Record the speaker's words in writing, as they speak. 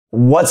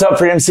What's up,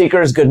 Freedom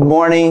Seekers? Good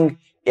morning.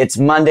 It's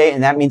Monday,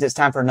 and that means it's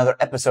time for another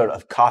episode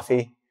of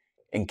Coffee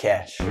and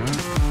Cash.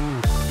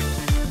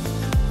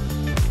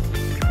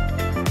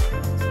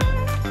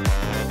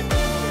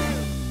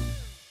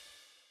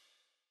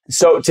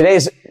 So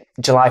today's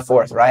July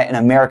 4th, right? An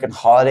American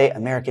holiday,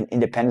 American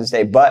Independence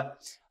Day. But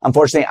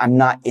unfortunately, I'm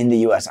not in the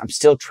US. I'm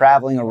still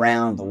traveling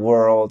around the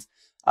world,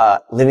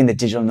 living the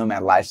digital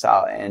nomad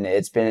lifestyle. And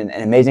it's been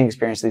an amazing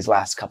experience these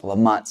last couple of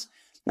months.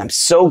 And I'm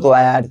so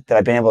glad that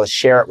I've been able to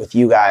share it with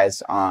you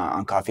guys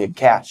on Coffee and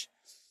Cash.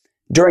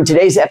 During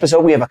today's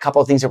episode, we have a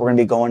couple of things that we're going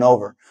to be going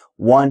over.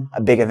 One,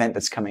 a big event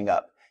that's coming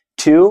up.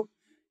 Two,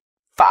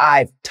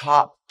 5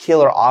 top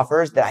killer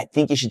offers that I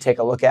think you should take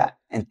a look at.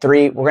 And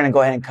 3, we're going to go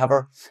ahead and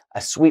cover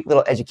a sweet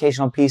little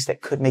educational piece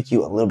that could make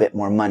you a little bit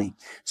more money.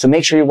 So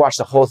make sure you watch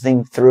the whole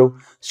thing through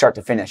start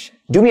to finish.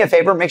 Do me a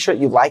favor, make sure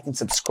you like and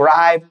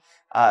subscribe.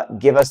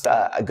 Give us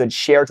a good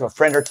share to a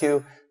friend or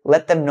two.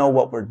 Let them know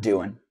what we're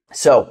doing.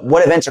 So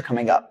what events are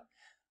coming up?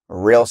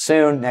 Real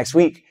soon, next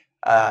week,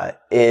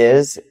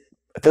 is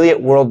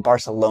Affiliate World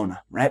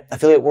Barcelona, right?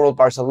 Affiliate World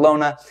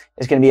Barcelona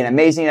is going to be an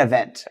amazing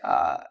event.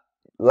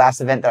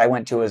 Last event that I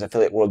went to was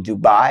Affiliate World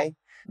Dubai.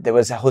 That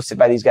was hosted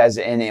by these guys,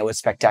 and it was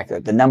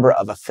spectacular. The number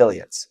of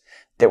affiliates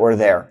that were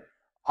there,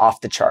 off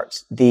the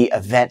charts. The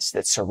events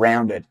that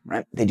surrounded,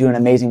 right? They do an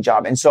amazing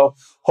job. And so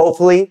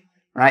hopefully,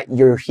 right,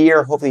 you're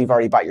here. Hopefully you've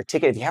already bought your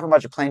ticket. If you haven't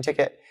bought your plane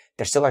ticket,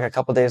 there's still like a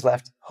couple days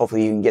left.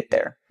 Hopefully you can get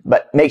there.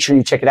 But make sure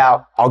you check it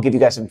out. I'll give you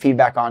guys some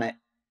feedback on it,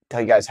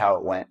 tell you guys how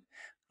it went.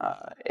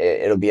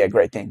 It'll be a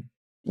great thing.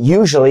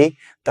 Usually,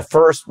 the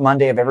first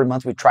Monday of every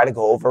month, we try to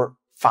go over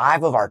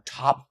 5 of our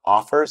top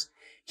offers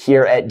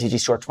here at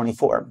Digistore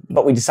 24.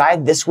 But we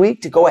decided this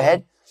week to go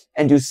ahead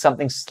and do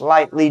something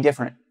slightly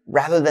different.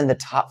 Rather than the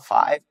top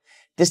 5,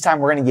 this time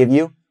we're going to give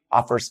you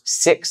offers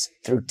 6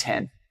 through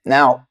 10.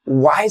 Now,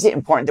 why is it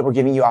important that we're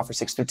giving you offers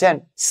 6 through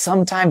 10?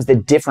 Sometimes the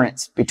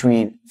difference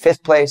between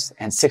 5th place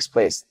and 6th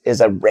place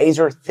is a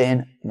razor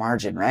thin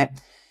margin, right?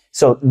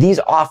 So these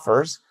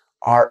offers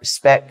are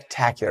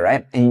spectacular,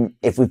 right? And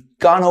if we've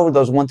gone over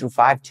those 1 through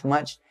 5 too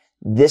much,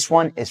 this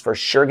one is for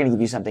sure going to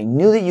give you something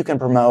new that you can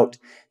promote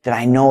that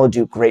I know will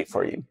do great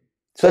for you.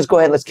 So let's go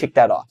ahead, let's kick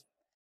that off.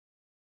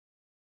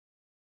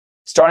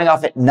 Starting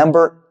off at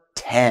number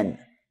 10,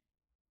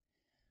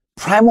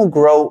 Primal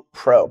Grow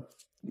Pro.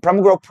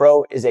 Primal Grow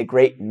Pro is a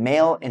great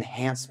male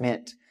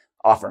enhancement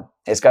offer.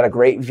 It's got a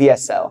great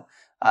VSL.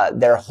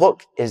 Their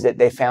hook is that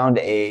they found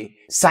a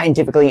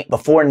scientifically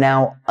before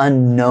now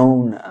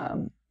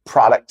unknown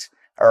product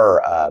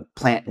or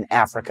plant in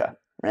Africa,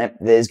 right?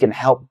 That is going to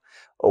help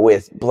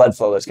with blood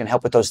flow. That's going to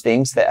help with those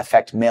things that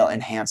affect male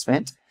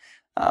enhancement.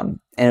 And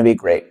it'll be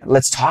great.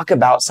 Let's talk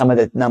about some of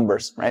the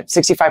numbers, right?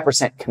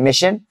 65%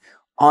 commission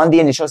on the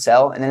initial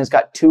sell, and then it's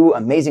got 2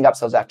 amazing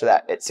upsells after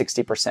that at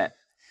 60%.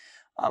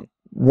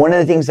 One of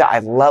the things that I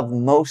love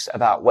most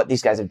about what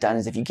these guys have done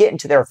is if you get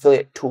into their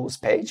affiliate tools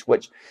page,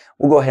 which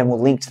we'll go ahead and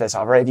we'll link to this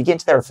offer. If you get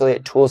into their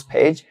affiliate tools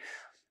page,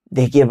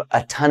 they give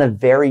a ton of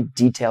very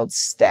detailed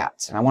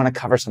stats. And I want to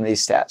cover some of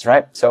these stats,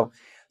 right? So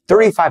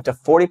 35 to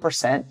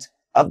 40%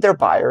 of their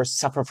buyers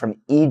suffer from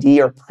ED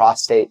or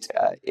prostate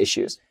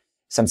issues,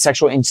 some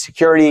sexual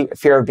insecurity,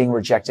 fear of being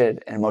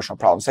rejected, and emotional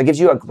problems. So it gives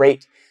you a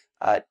great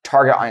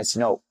target audience to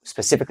know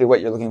specifically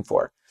what you're looking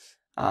for.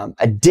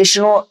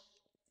 Additional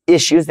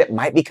issues that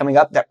might be coming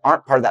up that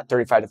aren't part of that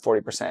 35 to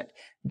 40%.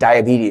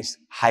 Diabetes,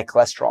 high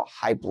cholesterol,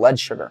 high blood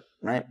sugar,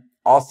 right?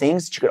 All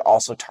things that you could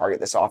also target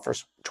this offer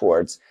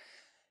towards.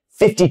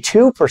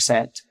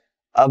 52%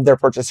 of their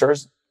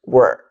purchasers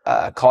were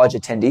college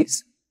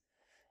attendees.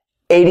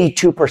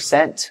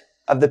 82%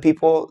 of the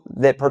people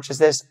that purchased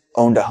this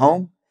owned a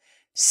home.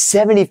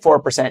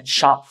 74%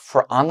 shop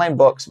for online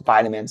books,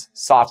 vitamins,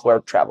 software,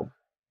 travel.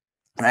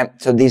 All right?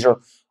 So these are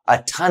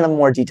a ton of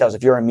more details.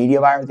 If you're a media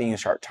buyer, then you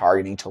start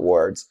targeting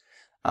towards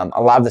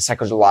a lot of the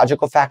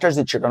psychological factors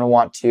that you're going to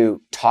want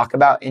to talk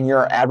about in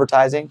your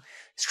advertising: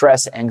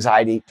 stress,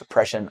 anxiety,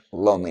 depression,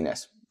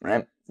 loneliness,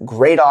 right?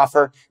 Great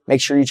offer. Make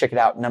sure you check it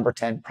out. Number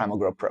 10, Primal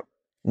Grow Pro.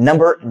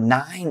 Number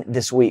 9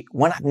 this week,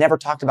 one I've never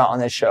talked about on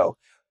this show,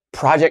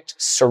 Project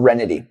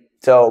Serenity.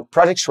 So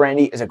Project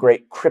Serenity is a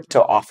great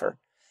crypto offer.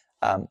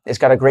 It's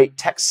got a great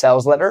text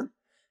sales letter.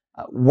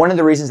 One of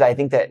the reasons I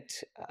think that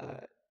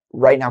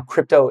right now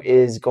crypto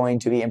is going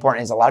to be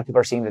important is a lot of people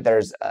are seeing that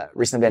there's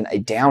recently been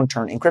a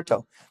downturn in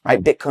crypto,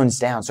 right? Bitcoin's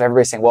down. So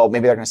everybody's saying, well,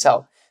 maybe they're going to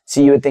sell. So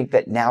you would think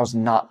that now's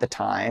not the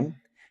time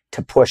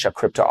to push a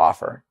crypto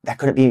offer. That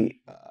couldn't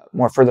be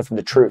more further from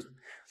the truth.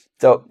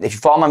 So if you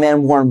follow my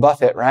man, Warren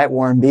Buffett, right?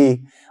 Warren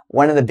B.,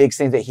 one of the big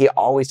things that he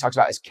always talks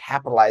about is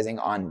capitalizing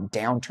on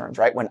downturns,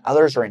 right? When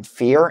others are in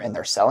fear and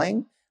they're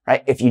selling,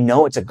 right? If you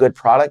know it's a good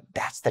product,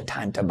 that's the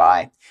time to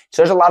buy.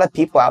 So there's a lot of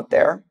people out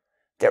there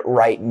that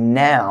right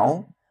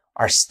now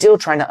are still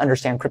trying to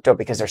understand crypto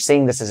because they're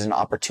seeing this as an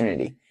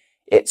opportunity.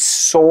 It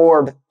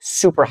soared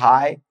super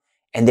high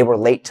and they were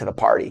late to the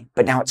party,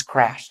 but now it's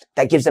crashed.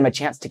 That gives them a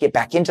chance to get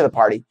back into the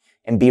party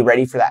and be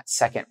ready for that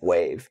second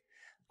wave.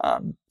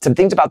 Some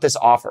things about this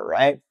offer,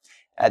 right?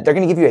 they're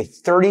going to give you a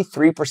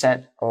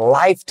 33%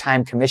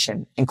 lifetime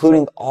commission,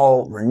 including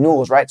all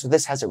renewals, right? So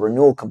this has a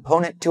renewal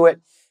component to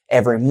it.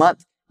 Every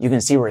month, you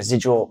can see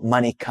residual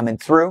money coming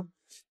through.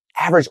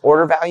 Average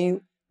order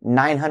value,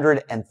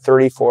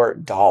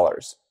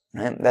 $934,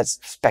 right? That's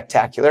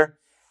spectacular.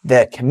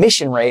 The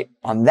commission rate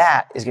on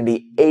that is going to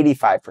be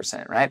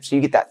 85%, right? So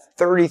you get that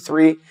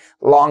 33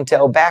 long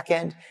tail back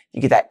end.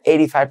 You get that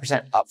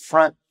 85%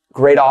 upfront.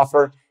 Great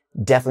offer.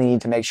 Definitely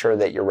need to make sure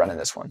that you're running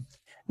this one.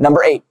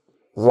 Number 8,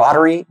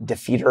 lottery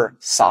defeater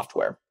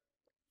software.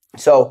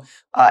 So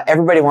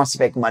everybody wants to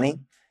make money,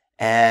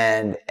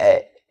 and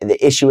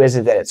the issue is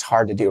that it's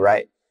hard to do,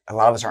 right? A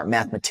lot of us aren't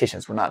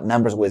mathematicians. We're not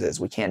numbers whizzes.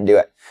 We can't do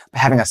it.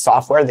 But having a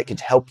software that could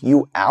help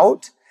you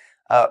out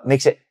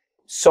makes it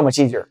so much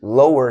easier,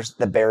 lowers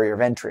the barrier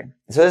of entry.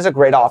 So this is a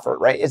great offer,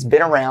 right? It's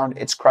been around,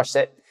 it's crushed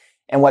it.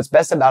 And what's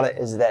best about it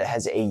is that it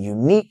has a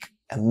unique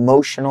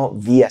emotional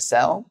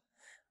VSL,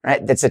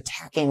 right? That's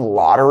attacking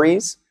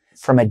lotteries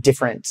from a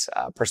different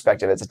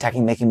perspective. It's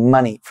attacking making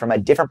money from a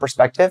different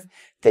perspective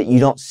that you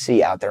don't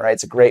see out there, right?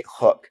 It's a great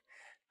hook.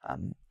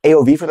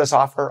 AOV for this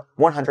offer,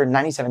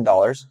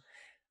 $197.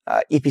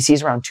 EPC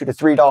is around $2 to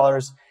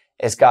 $3.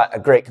 It's got a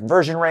great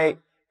conversion rate.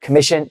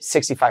 Commission,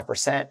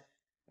 65%.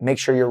 Make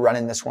sure you're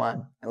running this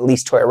one. At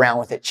least toy around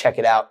with it. Check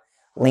it out.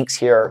 Links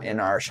here in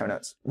our show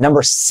notes.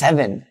 Number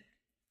 7,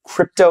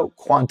 crypto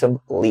quantum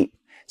leap.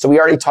 So we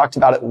already talked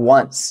about it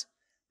once,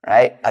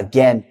 right?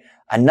 Again,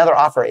 another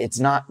offer. It's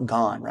not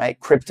gone, right?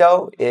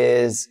 Crypto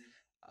is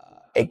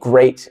a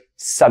great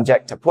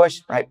subject to push,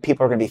 right?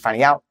 People are going to be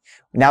finding out.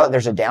 Now that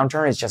there's a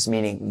downturn, it's just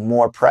meaning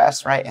more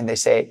press, right? And they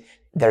say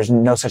there's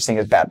no such thing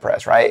as bad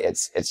press, right?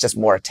 It's just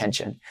more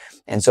attention.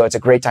 And so it's a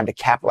great time to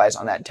capitalize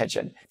on that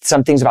attention.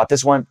 Some things about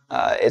this one,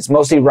 it's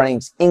mostly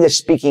running English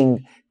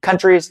speaking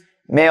countries,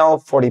 male,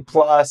 40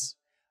 plus,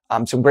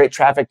 some great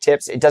traffic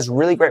tips. It does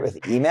really great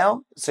with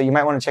email. So you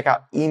might want to check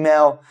out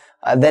email,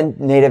 then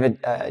native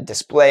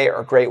display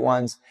are great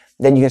ones.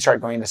 Then you can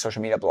start going into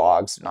social media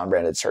blogs,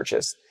 non-branded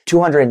searches.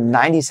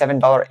 $297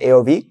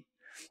 AOV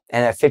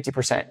and a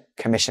 50%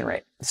 commission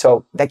rate.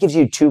 So that gives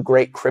you 2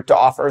 great crypto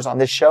offers on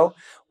this show.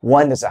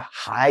 One that's a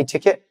high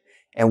ticket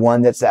and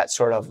one that's that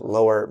sort of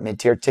lower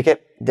mid-tier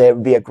ticket. That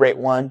would be a great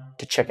one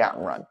to check out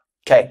and run.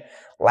 Okay,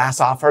 last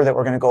offer that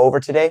we're going to go over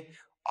today.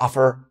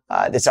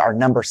 This is our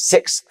number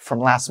 6 from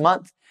last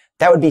month.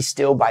 That would be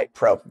SteelBite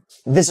Pro.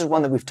 This is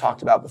one that we've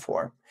talked about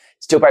before.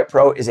 SteelBite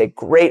Pro is a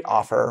great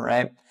offer,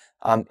 right?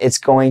 It's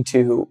going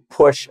to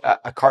push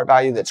a cart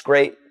value that's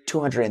great.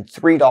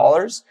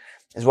 $203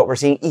 is what we're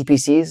seeing.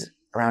 EPCs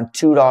around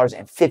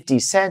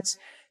 $2.50.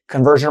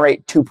 Conversion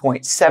rate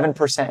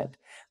 2.7%.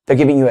 They're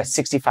giving you a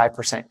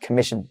 65%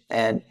 commission.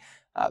 And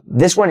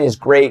this one is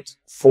great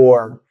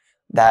for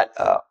that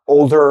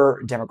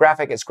older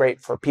demographic. It's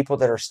great for people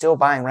that are still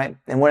buying, right?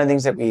 And one of the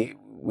things that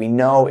we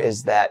know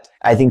is that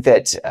I think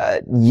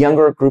that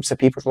younger groups of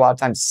people a lot of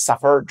times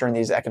suffer during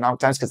these economic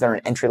times because they're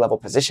in entry-level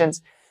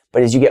positions.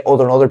 But as you get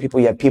older and older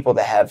people, you have people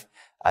that have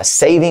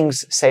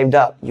savings saved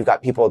up. You've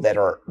got people that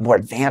are more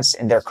advanced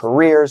in their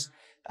careers.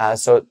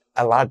 So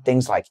a lot of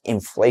things like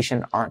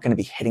inflation aren't going to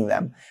be hitting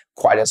them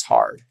quite as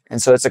hard.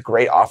 And so it's a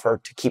great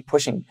offer to keep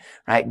pushing,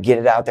 right? Get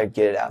it out there,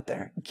 get it out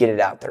there, get it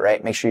out there,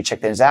 right? Make sure you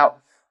check those out.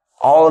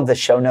 All of the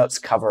show notes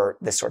cover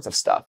this sorts of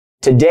stuff.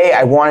 Today,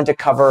 I wanted to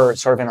cover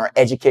sort of in our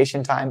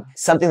education time,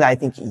 something that I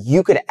think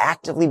you could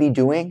actively be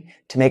doing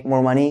to make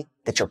more money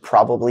that you're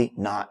probably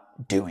not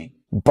doing.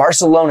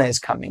 Barcelona is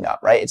coming up,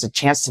 right? It's a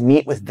chance to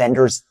meet with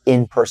vendors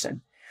in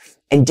person.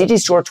 And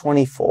Digistore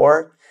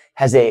 24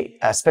 has a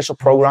special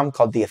program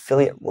called the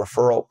Affiliate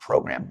Referral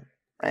Program,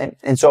 right?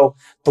 And so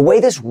the way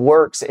this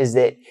works is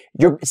that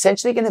you're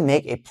essentially going to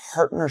make a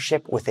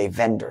partnership with a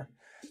vendor.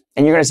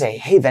 And you're going to say,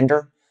 hey,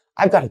 vendor,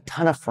 I've got a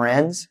ton of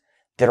friends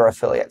that are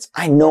affiliates.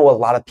 I know a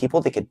lot of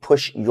people that could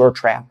push your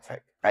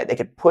traffic, right? They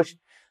could push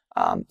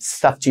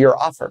stuff to your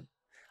offer.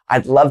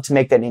 I'd love to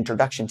make that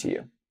introduction to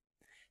you.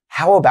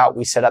 How about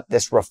we set up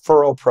this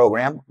referral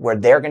program where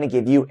they're going to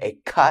give you a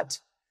cut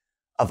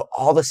of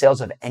all the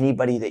sales of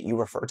anybody that you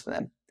refer to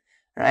them,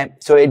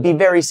 right? So it'd be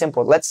very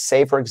simple. Let's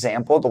say, for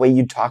example, the way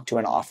you talk to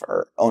an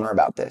owner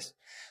about this.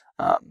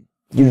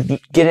 You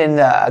get in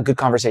a good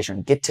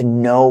conversation, get to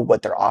know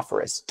what their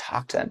offer is,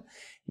 talk to them.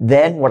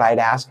 Then what I'd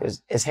ask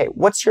is, hey,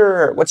 what's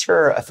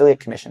your affiliate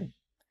commission?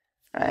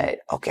 Right?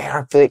 Okay, our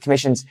affiliate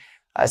commission's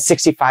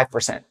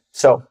 65%.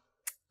 So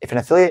if an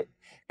affiliate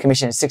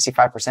commission is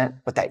 65%,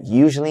 what that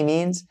usually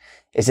means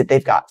is that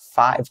they've got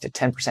 5 to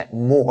 10%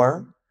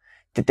 more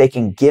that they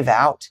can give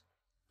out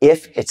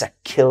if it's a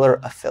killer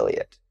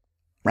affiliate,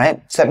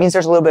 right? So that means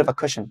there's a little bit of a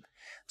cushion.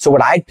 So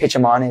what I'd pitch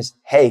them on is,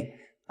 hey,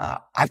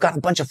 I've got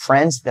a bunch of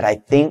friends that I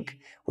think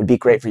would be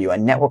great for you, a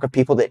network of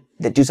people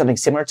that do something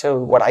similar to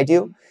what I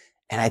do.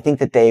 And I think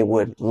that they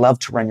would love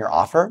to run your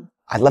offer.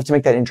 I'd love to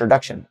make that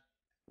introduction.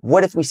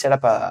 What if we set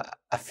up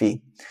a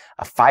fee,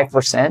 a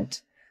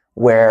 5%,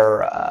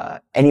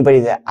 where anybody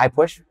that I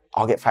push,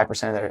 I'll get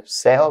 5% of their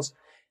sales.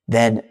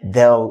 Then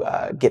they'll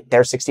get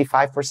their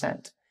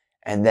 65%.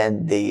 And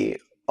then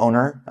the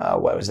owner,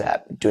 what was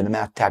that? Doing the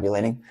math,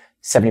 tabulating,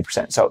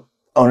 70%. So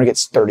owner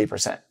gets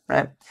 30%,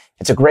 right?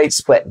 It's a great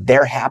split.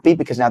 They're happy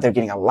because now they're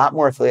getting a lot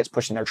more affiliates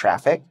pushing their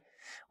traffic,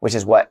 which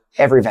is what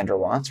every vendor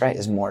wants, right?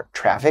 Is more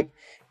traffic.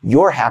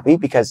 You're happy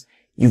because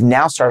you've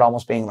now started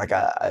almost being like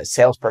a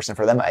salesperson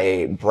for them,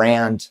 a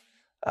brand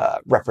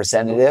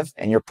representative,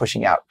 and you're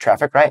pushing out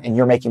traffic, right? And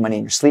you're making money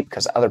in your sleep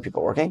because other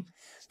people are working.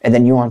 And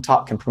then you on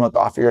top can promote the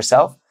offer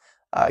yourself,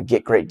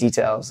 get great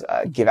details,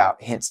 give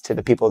out hints to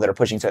the people that are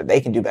pushing so that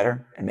they can do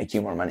better and make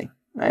you more money,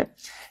 right?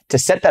 To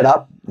set that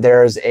up,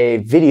 there's a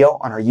video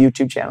on our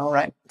YouTube channel,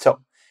 right? So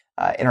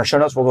in our show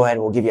notes, we'll go ahead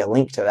and we'll give you a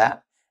link to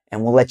that,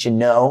 and we'll let you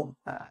know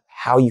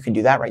how you can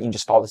do that, right? You can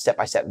just follow the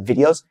step-by-step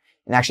videos,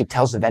 and actually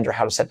tells the vendor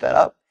how to set that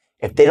up.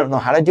 If they don't know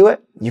how to do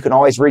it, you can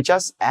always reach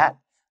us at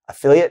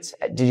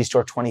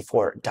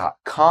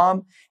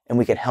affiliates@digistore24.com, and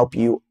we can help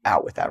you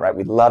out with that, right?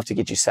 We'd love to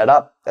get you set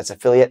up. That's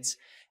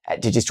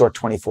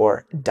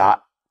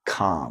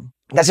affiliates@digistore24.com.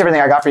 That's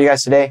everything I got for you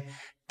guys today.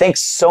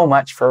 Thanks so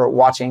much for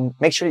watching.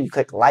 Make sure you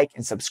click like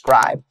and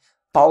subscribe.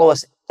 Follow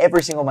us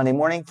every single Monday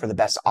morning for the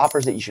best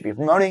offers that you should be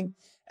promoting,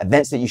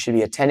 events that you should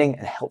be attending,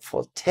 and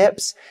helpful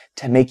tips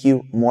to make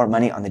you more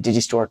money on the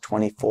Digistore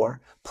 24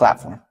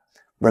 platform.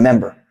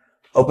 Remember,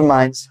 open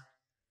minds,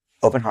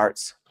 open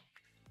hearts,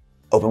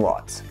 open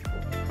wallets.